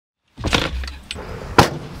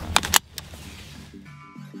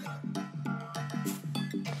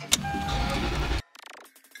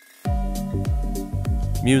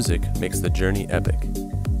Music makes the journey epic.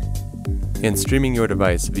 And streaming your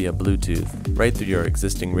device via Bluetooth right through your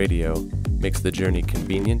existing radio makes the journey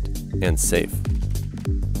convenient and safe.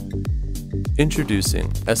 Introducing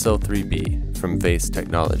SL3B from VAIS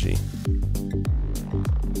Technology.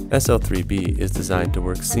 SL3B is designed to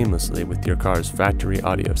work seamlessly with your car's factory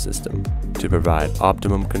audio system to provide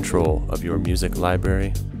optimum control of your music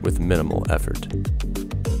library with minimal effort.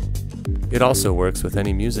 It also works with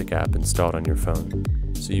any music app installed on your phone,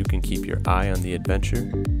 so you can keep your eye on the adventure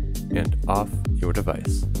and off your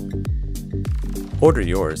device. Order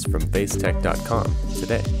yours from vaistech.com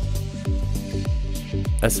today.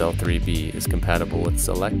 SL3B is compatible with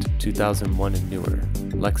select 2001 and newer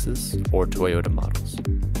Lexus or Toyota models.